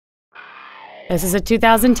This is a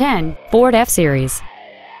 2010 Ford F-Series.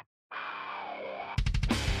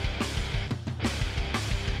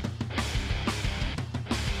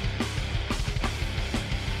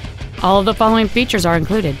 All of the following features are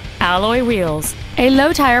included: alloy wheels, a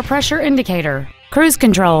low tire pressure indicator, cruise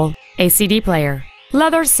control, a CD player,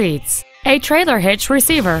 leather seats, a trailer hitch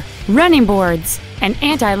receiver, running boards, an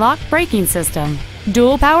anti-lock braking system,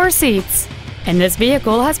 dual power seats, and this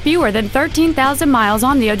vehicle has fewer than 13,000 miles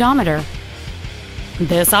on the odometer.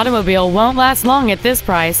 This automobile won't last long at this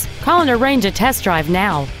price. Call and arrange a test drive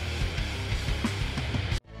now.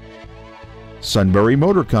 Sunbury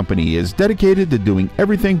Motor Company is dedicated to doing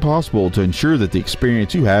everything possible to ensure that the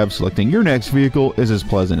experience you have selecting your next vehicle is as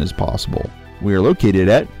pleasant as possible. We are located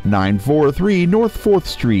at 943 North 4th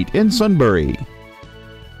Street in Sunbury.